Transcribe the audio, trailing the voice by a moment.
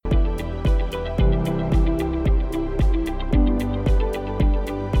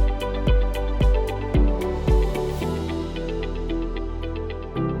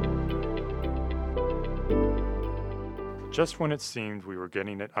Just when it seemed we were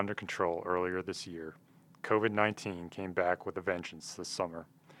getting it under control earlier this year, COVID-19 came back with a vengeance this summer.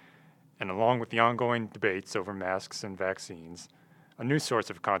 And along with the ongoing debates over masks and vaccines, a new source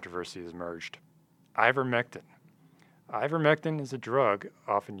of controversy has emerged: ivermectin. Ivermectin is a drug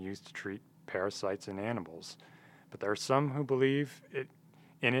often used to treat parasites in animals, but there are some who believe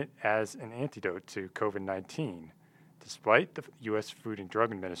in it as an antidote to COVID-19, despite the U.S. Food and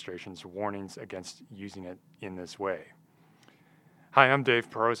Drug Administration's warnings against using it in this way. Hi, I'm Dave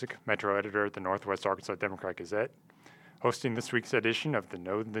Perozik, Metro Editor at the Northwest Arkansas Democrat-Gazette, hosting this week's edition of the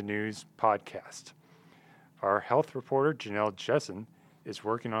Know the News podcast. Our health reporter, Janelle Jessen, is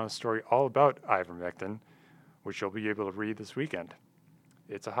working on a story all about ivermectin, which you'll be able to read this weekend.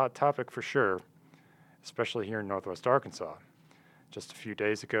 It's a hot topic for sure, especially here in Northwest Arkansas. Just a few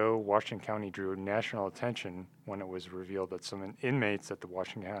days ago, Washington County drew national attention when it was revealed that some inmates at the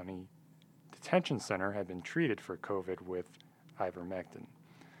Washington County Detention Center had been treated for COVID with ivermectin.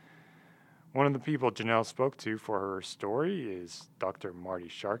 One of the people Janelle spoke to for her story is Dr. Marty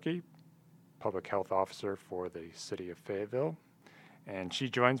Sharkey, Public Health Officer for the City of Fayetteville, and she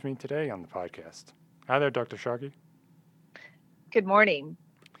joins me today on the podcast. Hi there, Dr. Sharkey. Good morning.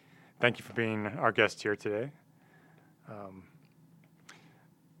 Thank you for being our guest here today.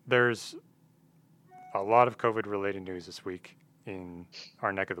 There's a lot of COVID-related news this week in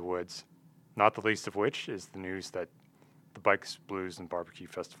our neck of the woods, not the least of which is the news that the Bikes, Blues, and Barbecue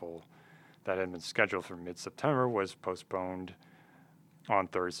Festival that had been scheduled for mid-September was postponed on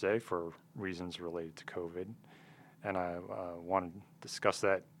Thursday for reasons related to COVID. And I want to discuss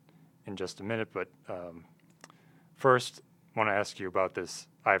that in just a minute, but first, I want to ask you about this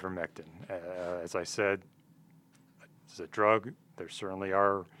ivermectin. As I said, it's a drug. There certainly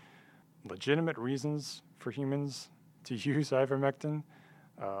are legitimate reasons for humans to use ivermectin.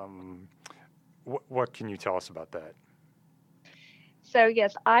 What can you tell us about that? So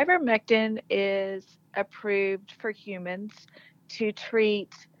yes, ivermectin is approved for humans to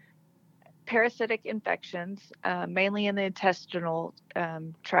treat parasitic infections, mainly in the intestinal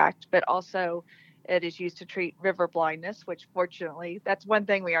tract, but also it is used to treat river blindness, which fortunately, that's one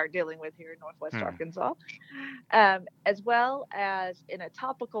thing we aren't dealing with here in Northwest Arkansas, as well as in a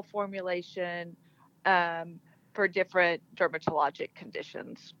topical formulation for different dermatologic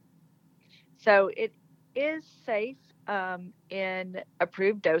conditions. So it is safe in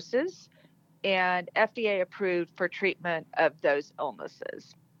approved doses and FDA approved for treatment of those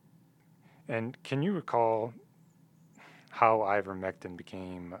illnesses. And can you recall how ivermectin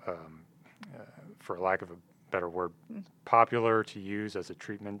became, for lack of a better word, popular to use as a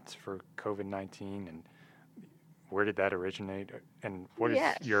treatment for COVID-19, and where did that originate? And what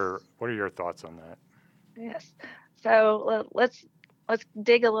are your thoughts on that? Yes. So let's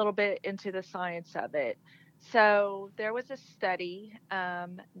dig a little bit into the science of it. So there was a study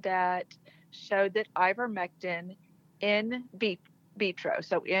that showed that ivermectin in vitro,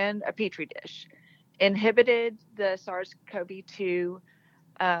 so in a petri dish, inhibited the SARS-CoV-2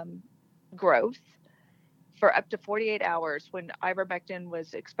 growth for up to 48 hours when ivermectin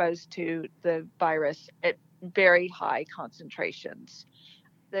was exposed to the virus at very high concentrations.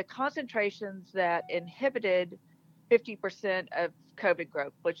 The concentrations that inhibited 50% of COVID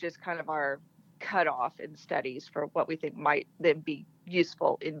growth, which is kind of our cutoff in studies for what we think might then be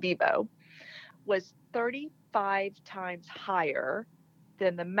useful in vivo, was 35 times higher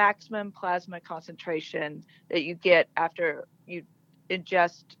than the maximum plasma concentration that you get after you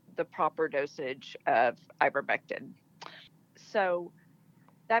ingest the proper dosage of ivermectin. So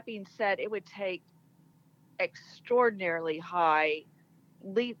that being said, it would take extraordinarily high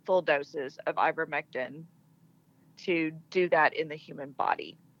lethal doses of ivermectin to do that in the human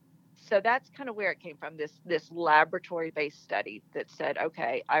body. So that's kind of where it came from, this laboratory-based study that said,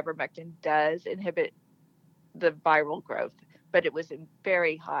 okay, ivermectin does inhibit the viral growth, but it was in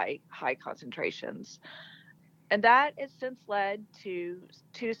very high concentrations. And that has since led to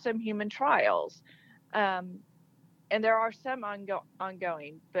some human trials. And there are some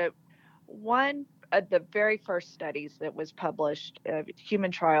ongoing, but one of the very first studies that was published,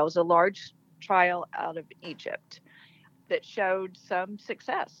 human trials, a large trial out of Egypt that showed some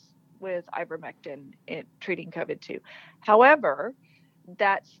success with ivermectin in treating COVID-2. However,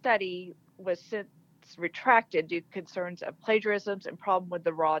 that study was since retracted due to concerns of plagiarisms and problem with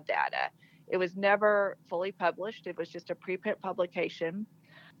the raw data. It was never fully published. It was just a preprint publication.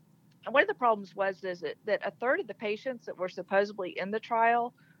 And one of the problems was that a third of the patients that were supposedly in the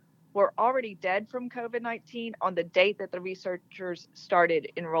trial were already dead from COVID-19 on the date that the researchers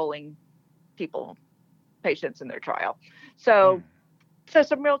started enrolling patients in their trial. So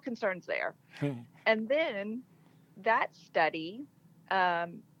some real concerns there. And then that study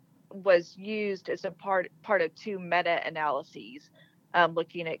was used as a part of two meta-analyses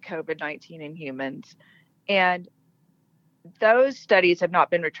looking at COVID-19 in humans. And those studies have not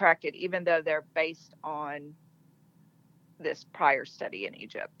been retracted, even though they're based on this prior study in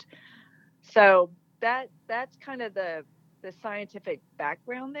Egypt. So that's kind of the scientific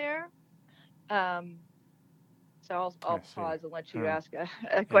background there. So I'll pause and let you ask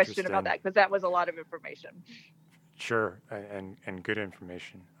a question about that, because that was a lot of information. Sure, and good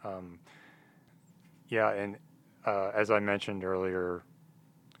information. Yeah, and as I mentioned earlier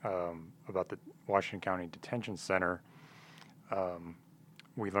about the Washington County Detention Center,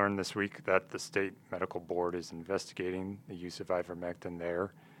 we learned this week that the state medical board is investigating the use of ivermectin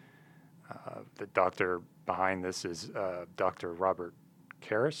there. The doctor behind this is Dr. Robert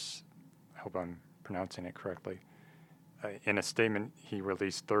Karras. I hope I'm pronouncing it correctly. In a statement he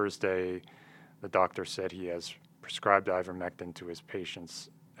released Thursday, the doctor said he has prescribed ivermectin to his patients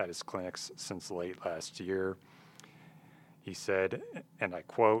at his clinics since late last year. He said, and I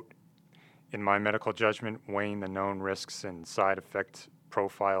quote, "In my medical judgment, weighing the known risks and side effect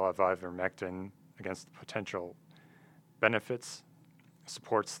profile of ivermectin against the potential benefits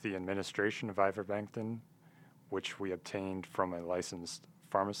supports the administration of ivermectin, which we obtained from a licensed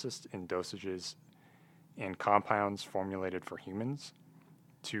pharmacist in dosages and compounds formulated for humans,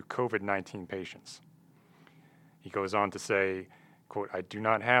 to COVID-19 patients." He goes on to say, quote, "I do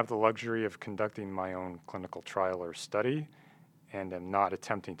not have the luxury of conducting my own clinical trial or study and am not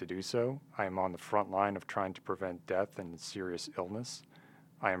attempting to do so. I am on the front line of trying to prevent death and serious illness.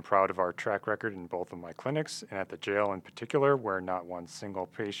 I am proud of our track record in both of my clinics and at the jail in particular, where not one single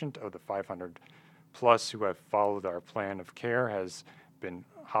patient of the 500 plus who have followed our plan of care has been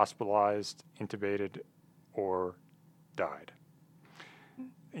hospitalized, intubated, or died."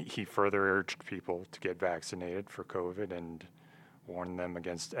 He further urged people to get vaccinated for COVID and warned them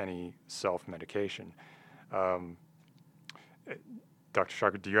against any self-medication. Dr.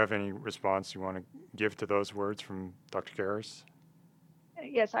 Sharkey, do you have any response you want to give to those words from Dr. Karras?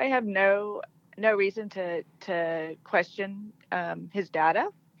 Yes, I have no reason to question his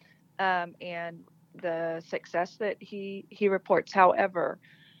data and the success that he reports. However,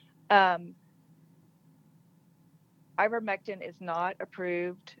 ivermectin is not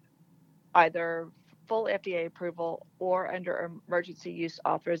approved either full FDA approval or under emergency use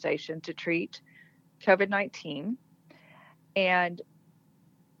authorization to treat COVID-19. And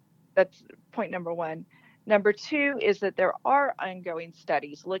that's point number one. Number two is that there are ongoing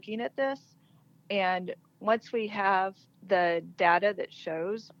studies looking at this. And once we have the data that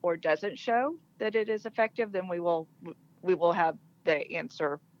shows or doesn't show that it is effective, then we will have the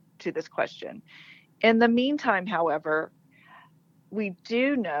answer to this question. In the meantime, however, we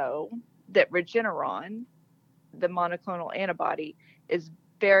do know that Regeneron, the monoclonal antibody, is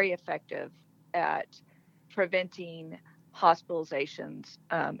very effective at preventing hospitalizations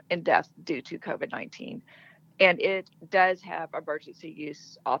and death due to COVID-19. And it does have emergency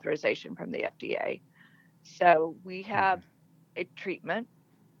use authorization from the FDA. So we have a treatment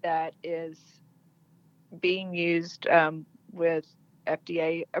that is being used with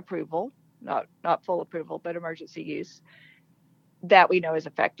FDA approval, not full approval, but emergency use, that we know is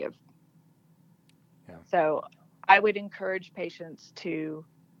effective. Yeah. So I would encourage patients to,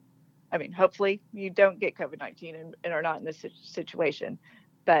 hopefully you don't get COVID-19 and are not in this situation,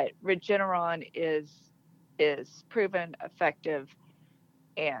 but Regeneron is proven effective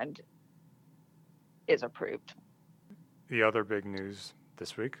and is approved. The other big news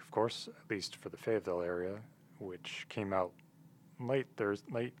this week, of course, at least for the Fayetteville area, which came out late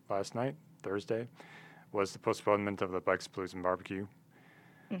last night, Thursday, was the postponement of the Bikes, Blues, and Barbecue,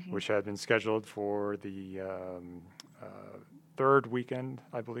 which had been scheduled for the third weekend,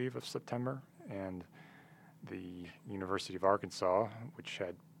 I believe, of September. And the University of Arkansas, which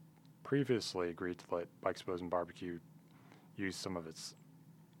had previously agreed to let Bikes, Blues, and Barbecue use some of its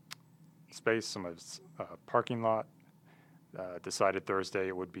space, some of its parking lot, decided Thursday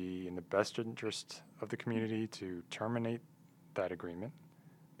it would be in the best interest of the community to terminate that agreement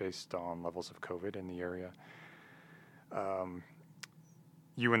based on levels of COVID in the area.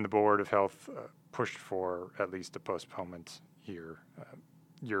 You and the Board of Health pushed for at least a postponement here.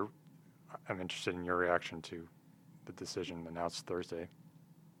 I'm interested in your reaction to the decision announced Thursday.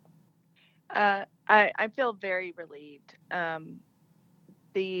 I feel very relieved.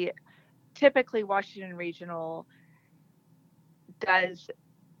 Typically Washington Regional does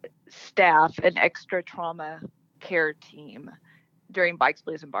staff an extra trauma care team during Bikes,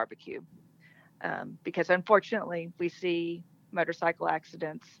 Blues, and Barbecue, because unfortunately we see motorcycle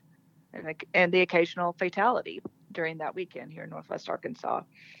accidents and the occasional fatality. during that weekend here in Northwest Arkansas.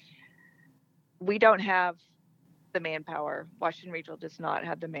 We don't have the manpower. Washington Regional does not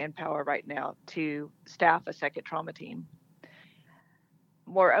have the manpower right now to staff a second trauma team.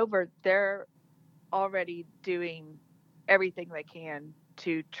 Moreover, they're already doing everything they can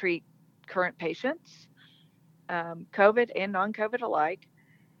to treat current patients, COVID and non-COVID alike,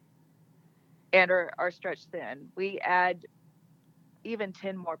 and are stretched thin. We add even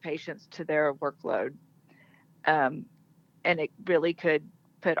 10 more patients to their workload, and it really could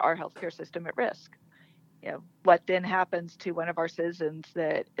put our healthcare system at risk. What then happens to one of our citizens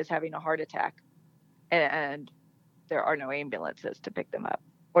that is having a heart attack and there are no ambulances to pick them up,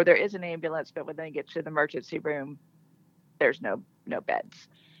 or there is an ambulance, but when they get to the emergency room, there's no beds.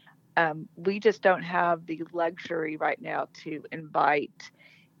 We just don't have the luxury right now to invite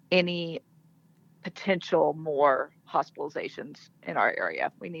any potential more hospitalizations in our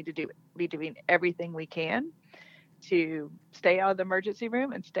area. We need to be doing everything we can to stay out of the emergency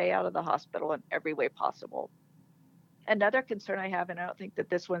room and stay out of the hospital in every way possible. Another concern I have, and I don't think that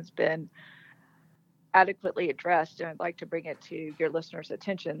this one's been adequately addressed, and I'd like to bring it to your listeners'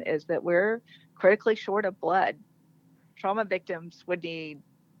 attention, is that we're critically short of blood. Trauma victims need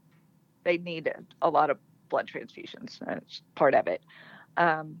a lot of blood transfusions. That's part of it.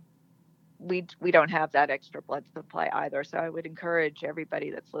 We don't have that extra blood supply either. So I would encourage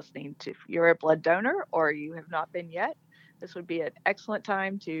everybody that's listening to, if you're a blood donor or you have not been yet, this would be an excellent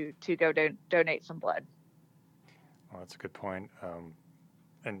time to go donate some blood. Well, that's a good point.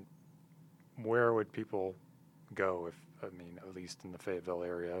 And where would people go at least in the Fayetteville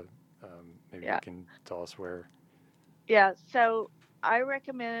area? Maybe you can tell us where. Yeah, so I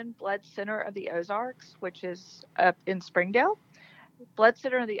recommend Blood Center of the Ozarks, which is up in Springdale. Blood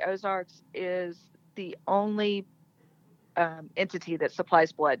Center of the Ozarks is the only entity that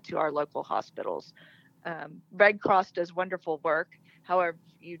supplies blood to our local hospitals. Red Cross does wonderful work. However,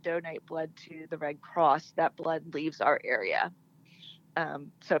 if you donate blood to the Red Cross, that blood leaves our area.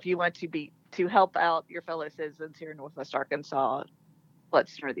 So if you want to help out your fellow citizens here in Northwest Arkansas, Blood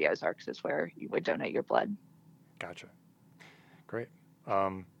Center of the Ozarks is where you would donate your blood. Gotcha. Great.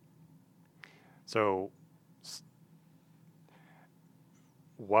 So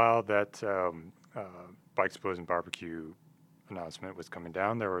while that Bikes, Bows, and Barbecue announcement was coming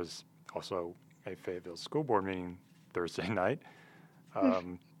down, there was also a Fayetteville School Board meeting Thursday night,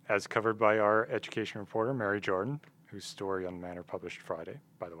 as covered by our education reporter, Mary Jordan, whose story on the Manor published Friday,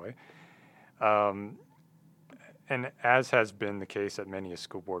 by the way. And as has been the case at many a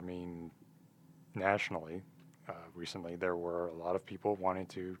school board meeting nationally recently, there were a lot of people wanting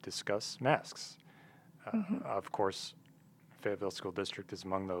to discuss masks. Of course, Fayetteville School District is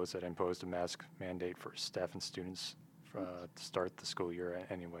among those that imposed a mask mandate for staff and students to start the school year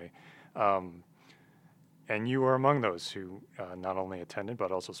anyway. And you were among those who not only attended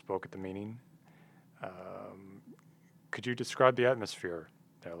but also spoke at the meeting. Could you describe the atmosphere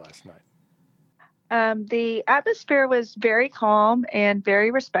there last night? The atmosphere was very calm and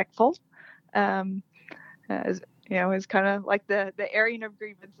very respectful. As you know, it was kind of like the airing of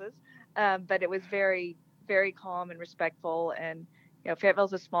grievances, but it was very, very calm and respectful. And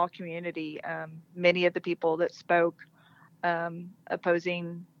Fayetteville's a small community. Many of the people that spoke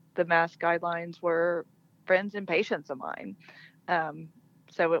opposing the mask guidelines were friends and patients of mine.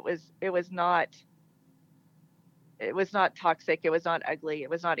 So it was not toxic. It was not ugly. It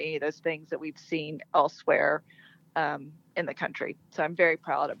was not any of those things that we've seen elsewhere in the country. So I'm very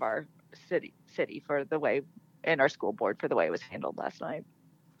proud of our city for the way, and our school board for the way it was handled last night.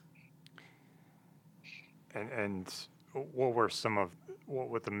 And what were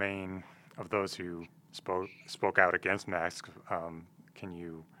the main of those who spoke out against masks? Can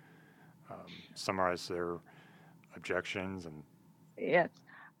you summarize their objections? And yes,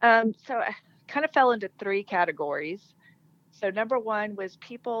 so I kind of fell into three categories. So number one was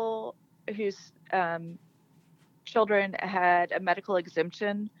people whose children had a medical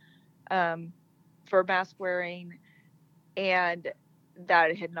exemption for mask wearing, and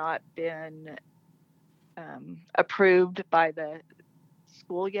that had not been approved by the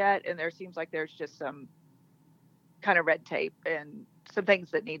school yet, and there seems like there's just some kind of red tape and some things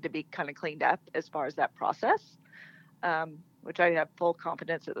that need to be kind of cleaned up as far as that process, which I have full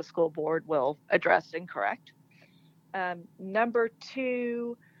confidence that the school board will address and correct. Number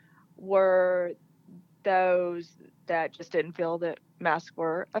two were those that just didn't feel that masks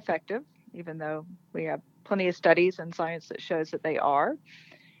were effective, even though we have plenty of studies and science that shows that they are.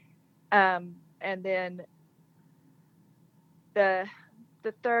 And then the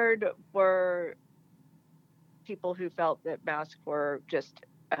third were people who felt that masks were just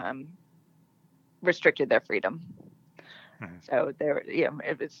restricted their freedom. Mhm. So there,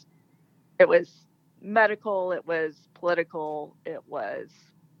 it was medical, it was political, it was,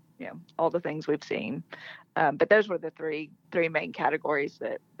 all the things we've seen. But those were the three main categories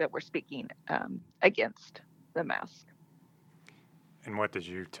that were speaking against the mask. And what did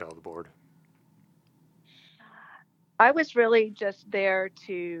you tell the board? I was really just there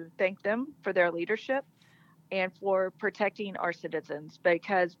to thank them for their leadership and for protecting our citizens,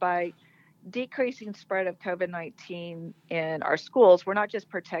 because by decreasing spread of COVID-19 in our schools, we're not just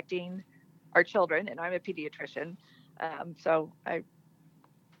protecting our children, and I'm a pediatrician, so I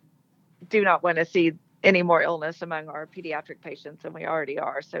do not want to see any more illness among our pediatric patients than we already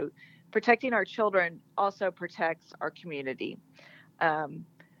are. So protecting our children also protects our community. Um,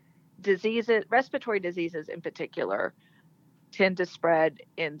 Diseases, respiratory diseases in particular, tend to spread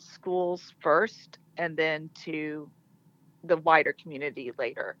in schools first and then to the wider community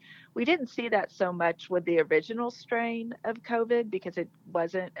later. We didn't see that so much with the original strain of COVID because it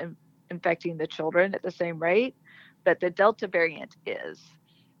wasn't infecting the children at the same rate, but the Delta variant is.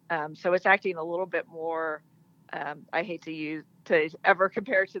 So it's acting a little bit more. I hate to ever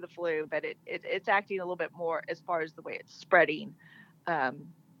compare it to the flu, but it's acting a little bit more as far as the way it's spreading, um,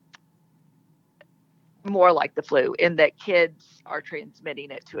 more like the flu, in that kids are transmitting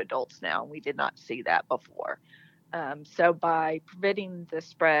it to adults now. And we did not see that before. So by preventing the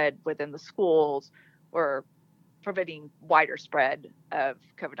spread within the schools, we're preventing wider spread of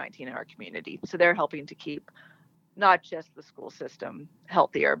COVID-19 in our community. So they're helping to keep not just the school system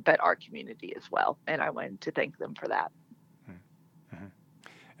healthier, but our community as well. And I wanted to thank them for that. Mm-hmm.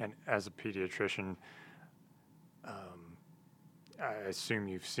 And as a pediatrician, I assume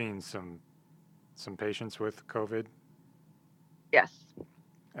you've seen some patients with COVID. Yes.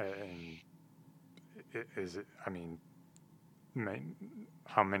 And is it? I mean,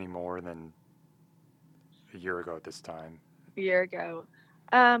 how many more than a year ago at this time? A year ago.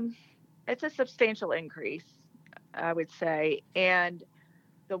 Um, it's a substantial increase, I would say. And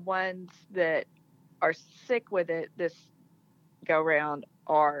the ones that are sick with it this go round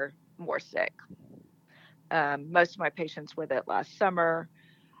are more sick. Most of my patients with it last summer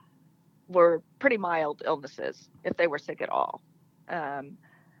were pretty mild illnesses, if they were sick at all, um,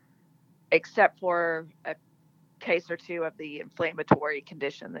 except for a case or two of the inflammatory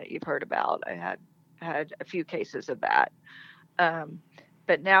condition that you've heard about. I had a few cases of that, um,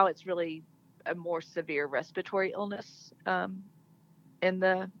 but now it's really a more severe respiratory illness, in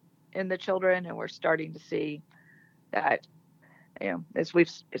the children, and we're starting to see that, as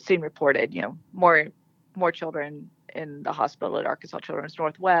we've seen reported, more children in the hospital at Arkansas Children's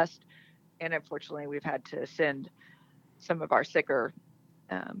Northwest, and unfortunately, we've had to send some of our sicker,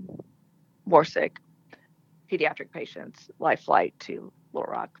 um, more sick pediatric patients life flight to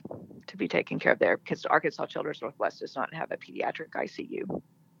Little Rock to be taken care of there, because Arkansas Children's Northwest does not have a pediatric ICU.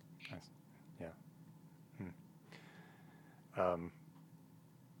 Nice. Yeah. Um,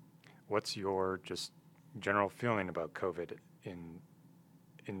 what's your just general feeling about COVID in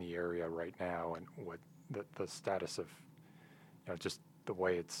the area right now, and what the status of just the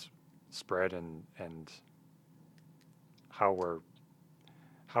way it's spread, and how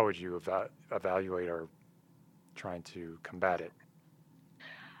would you evaluate or trying to combat it?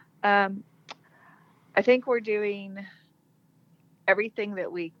 Um, I think we're doing everything that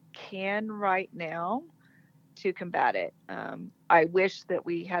we can right now to combat it. I wish that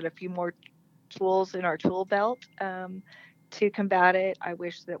we had a few more tools in our tool belt, to combat it. I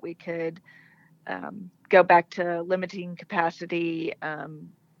wish that we could, go back to limiting capacity,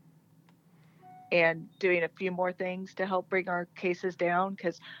 and doing a few more things to help bring our cases down,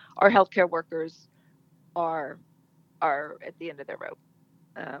 because our healthcare workers are at the end of their rope.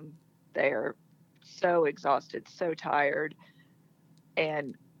 Um, they are so exhausted, so tired,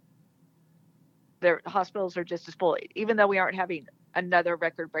 and their hospitals are just as full. Even though we aren't having another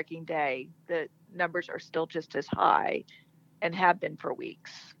record-breaking day, the numbers are still just as high and have been for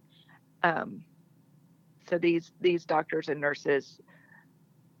weeks. Um, so these doctors and nurses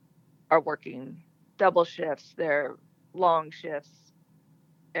are working double shifts, they're long shifts,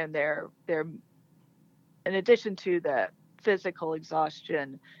 and they're in addition to the physical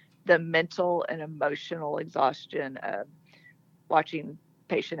exhaustion, the mental and emotional exhaustion of watching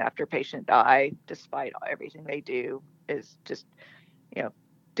patient after patient die despite everything they do is just, you know,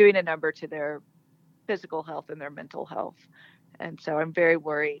 doing a number to their physical health and their mental health. And so I'm very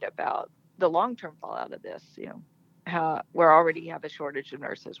worried about the long-term fallout of this. How we already have a shortage of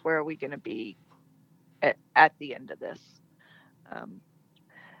nurses. Where are we going to be at the end of this? Um,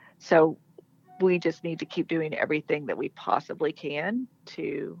 so we just need to keep doing everything that we possibly can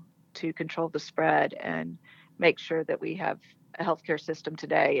to control the spread and make sure that we have a healthcare system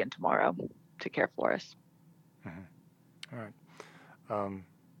today and tomorrow to care for us. All right.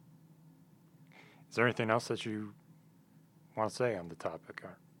 Is there anything else that you want to say on the topic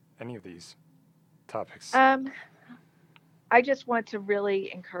or any of these topics? I just want to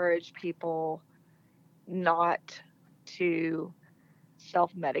really encourage people not to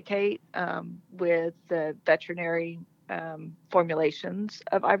self-medicate with the veterinary formulations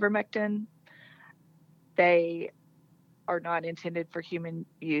of ivermectin. They are not intended for human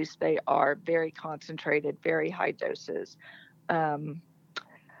use. They are very concentrated, very high doses.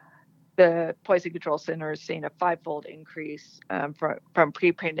 The Poison Control Center has seen a 5-fold increase from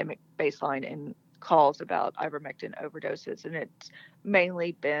pre-pandemic baseline in calls about ivermectin overdoses, and it's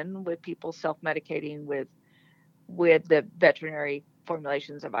mainly been with people self-medicating with the veterinary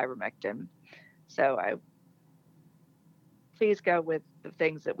formulations of ivermectin. So please go with the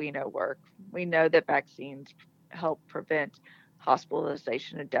things that we know work. We know that vaccines help prevent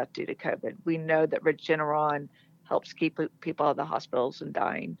hospitalization and death due to COVID. We know that Regeneron helps keep people out of the hospitals and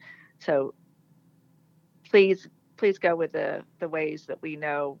dying. So please go with the ways that we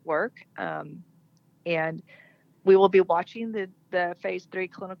know work. And we will be watching the phase 3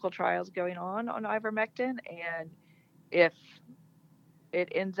 clinical trials going on ivermectin. And if it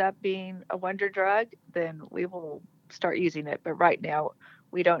ends up being a wonder drug, then we will start using it. But right now,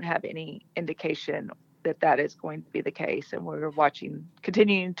 we don't have any indication that is going to be the case. And we're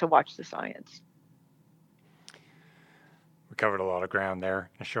continuing to watch the science. We covered a lot of ground there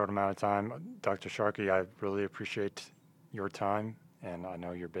in a short amount of time. Dr. Sharkey, I really appreciate your time, and I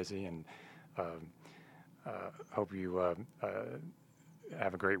know you're busy, and hope you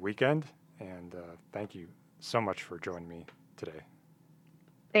have a great weekend, and thank you so much for joining me today.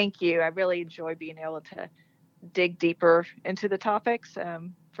 Thank you. I really enjoy being able to dig deeper into the topics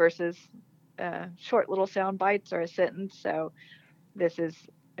versus short little sound bites or a sentence. So this is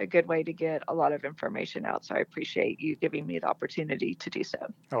a good way to get a lot of information out. So I appreciate you giving me the opportunity to do so.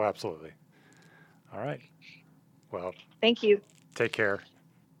 Oh, absolutely. All right. Well, thank you. Take care.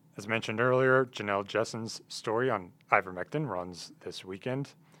 As mentioned earlier, Janelle Jessen's story on ivermectin runs this weekend.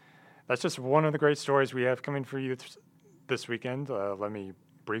 That's just one of the great stories we have coming for you this weekend. Let me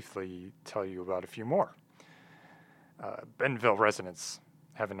briefly tell you about a few more. Bentonville residents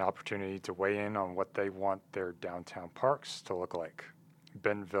have an opportunity to weigh in on what they want their downtown parks to look like.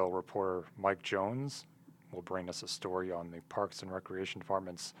 Bentonville reporter Mike Jones will bring us a story on the Parks and Recreation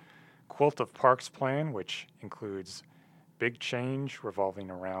Department's Quilt of Parks plan, which includes big change revolving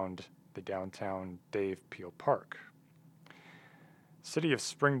around the downtown Dave Peel Park. City of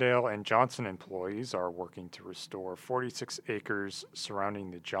Springdale and Johnson employees are working to restore 46 acres surrounding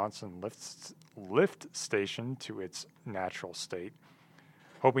the Johnson lift station to its natural state,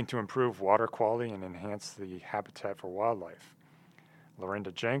 hoping to improve water quality and enhance the habitat for wildlife.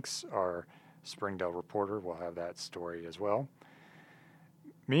 Lorinda Jenks, our Springdale reporter, will have that story as well.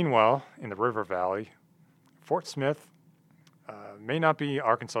 Meanwhile, in the River Valley, Fort Smith may not be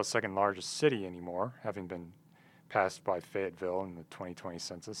Arkansas's second largest city anymore, having been passed by Fayetteville in the 2020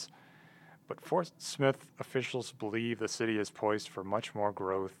 census. But Fort Smith officials believe the city is poised for much more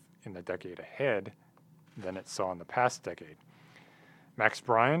growth in the decade ahead than it saw in the past decade. Max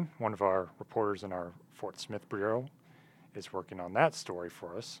Bryan, one of our reporters in our Fort Smith Bureau, is working on that story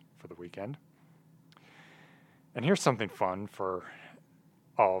for us for the weekend. And here's something fun for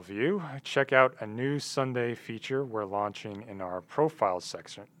all of you. Check out a new Sunday feature we're launching in our profile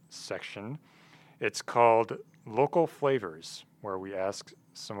section. It's called Local Flavors, where we ask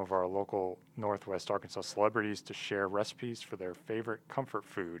some of our local Northwest Arkansas celebrities to share recipes for their favorite comfort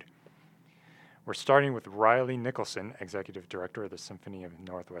food. We're starting with Riley Nicholson, Executive Director of the Symphony of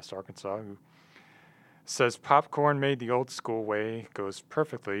Northwest Arkansas, who says popcorn made the old school way goes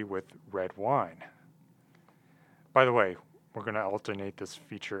perfectly with red wine. By the way, we're going to alternate this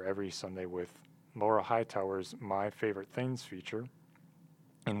feature every Sunday with Laura Hightower's My Favorite Things feature,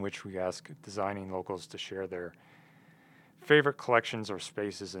 in which we ask designing locals to share their favorite collections or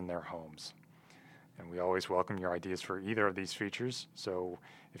spaces in their homes. And we always welcome your ideas for either of these features. So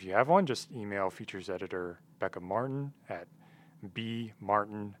if you have one, just email features editor Becca Martin at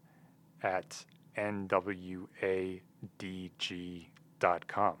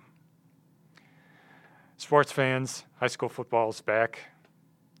bmartin@nwadg.com. Sports fans, high school football is back,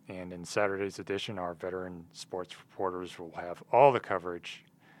 and in Saturday's edition, our veteran sports reporters will have all the coverage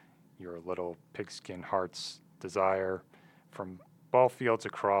your little pigskin hearts desire from ball fields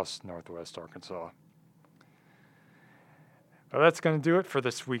across Northwest Arkansas. Well, that's going to do it for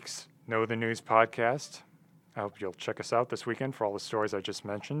this week's Know the News podcast. I hope you'll check us out this weekend for all the stories I just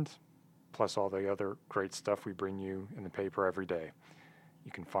mentioned. plus all the other great stuff we bring you in the paper every day.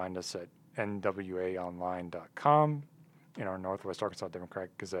 You can find us at nwaonline.com, in our Northwest Arkansas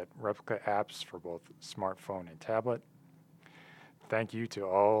Democratic Gazette replica apps for both smartphone and tablet. Thank you to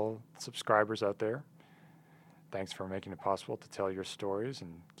all subscribers out there. Thanks for making it possible to tell your stories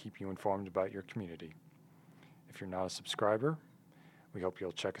and keep you informed about your community. If you're not a subscriber, we hope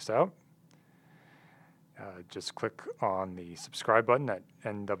you'll check us out. Just click on the subscribe button at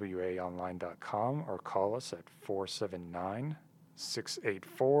nwaonline.com or call us at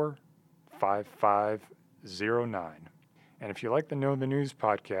 479-684-5509. And if you like the Know the News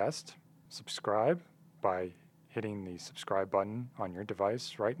podcast, subscribe by hitting the subscribe button on your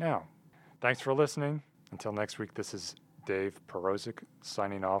device right now. Thanks for listening. Until next week, this is Dave Perozik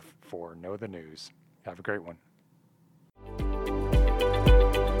signing off for Know the News. Have a great one.